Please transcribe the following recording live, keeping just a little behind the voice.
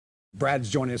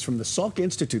Brad's joining us from the Salk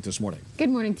Institute this morning.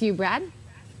 Good morning to you, Brad.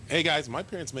 Hey guys, my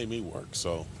parents made me work,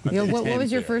 so. What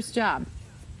was your first job?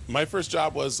 My first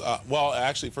job was,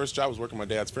 first job was working my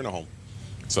dad's funeral home.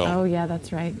 So. Oh yeah,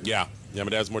 that's right. Yeah, my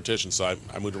dad's a mortician, so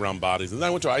I moved around bodies, and then I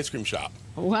went to an ice cream shop.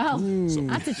 Well, so,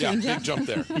 that's a change. Yeah, big jump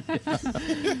there.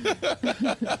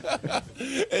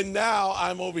 And now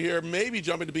I'm over here maybe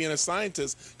jumping to being a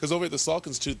scientist, because over at the Salk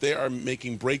Institute, they are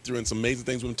making breakthrough in some amazing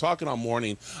things. We've been talking all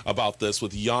morning about this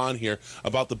with Jan here,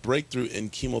 about the breakthrough in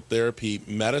chemotherapy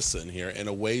medicine here, and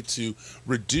a way to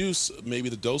reduce maybe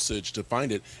the dosage to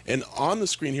find it. And on the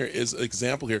screen here is an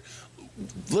example here.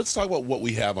 Let's talk about what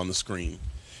we have on the screen.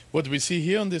 What we see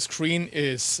here on the screen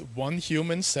is one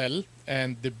human cell,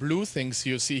 and the blue things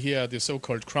you see here are the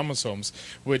so-called chromosomes,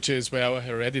 which is where our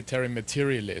hereditary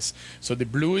material is. So the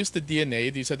blue is the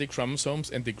DNA, these are the chromosomes,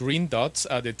 and the green dots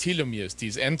are the telomeres,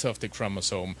 these ends of the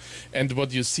chromosome. And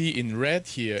what you see in red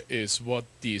here is what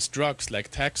these drugs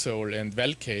like Taxol and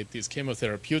Velcade, these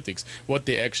chemotherapeutics, what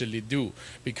they actually do.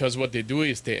 Because what they do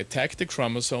is they attack the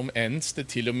chromosome ends, the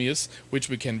telomeres, which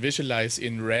we can visualize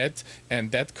in red,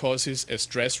 and that causes a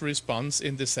stress response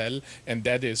in the cell, and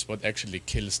that is what actually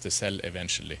kills the cell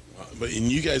eventually.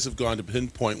 And you guys have gone to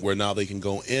pinpoint where now they can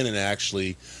go in and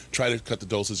actually try to cut the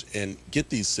dosage and get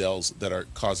these cells that are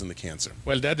causing the cancer.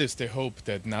 Well, that is the hope,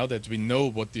 that now that we know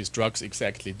what these drugs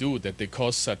exactly do, that they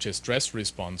cause such a stress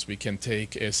response, we can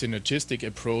take a synergistic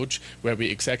approach where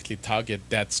we exactly target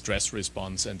that stress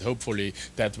response, and hopefully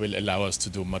that will allow us to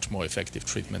do much more effective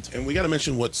treatment. And we got to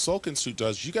mention what Salk Institute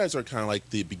does. You guys are kind of like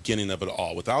the beginning of it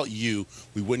all. Without you,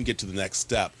 we wouldn't get to the next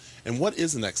step. And what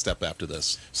is the next step after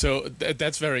this? So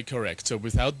that's very correct. So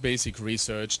without basic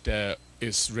research, there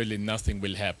is really nothing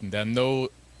will happen. There are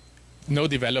no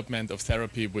development of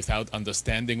therapy without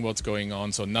understanding what's going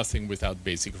on, so nothing without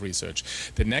basic research.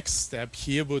 The next step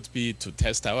here would be to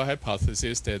test our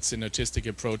hypothesis that synergistic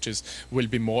approaches will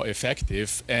be more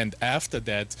effective, and after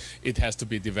that it has to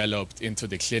be developed into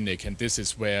the clinic, and this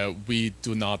is where we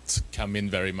do not come in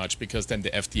very much, because then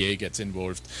the FDA gets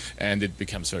involved and it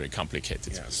becomes very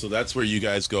complicated. Yeah, so that's where you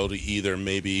guys go to either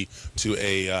maybe to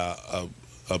a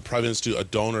private institute, a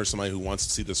donor, somebody who wants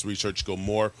to see this research go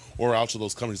more, or out to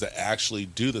those companies that actually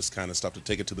do this kind of stuff to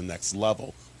take it to the next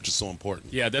level, which is so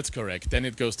important. Yeah, that's correct. Then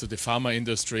it goes to the pharma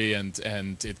industry and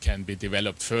it can be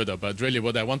developed further. But really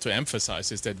what I want to emphasize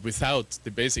is that without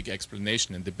the basic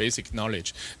explanation and the basic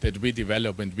knowledge that we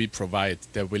develop and we provide,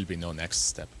 there will be no next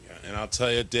step. And I'll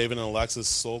tell you, David and Alexis,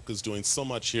 Salk is doing so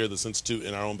much here at this institute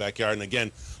in our own backyard. And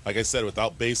again, like I said,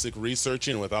 without basic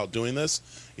researching, without doing this,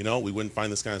 you know, we wouldn't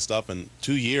find this kind of stuff. In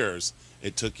 2 years,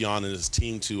 it took Jan and his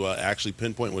team to actually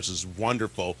pinpoint, which is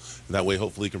wonderful. And that way,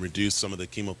 hopefully, you can reduce some of the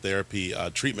chemotherapy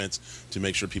treatments to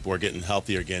make sure people are getting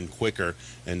healthier again quicker,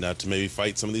 and to maybe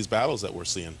fight some of these battles that we're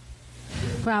seeing.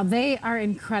 Wow, they are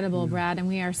incredible, Brad, and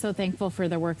we are so thankful for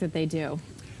the work that they do.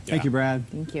 Thank you, Brad.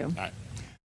 Thank you. All right.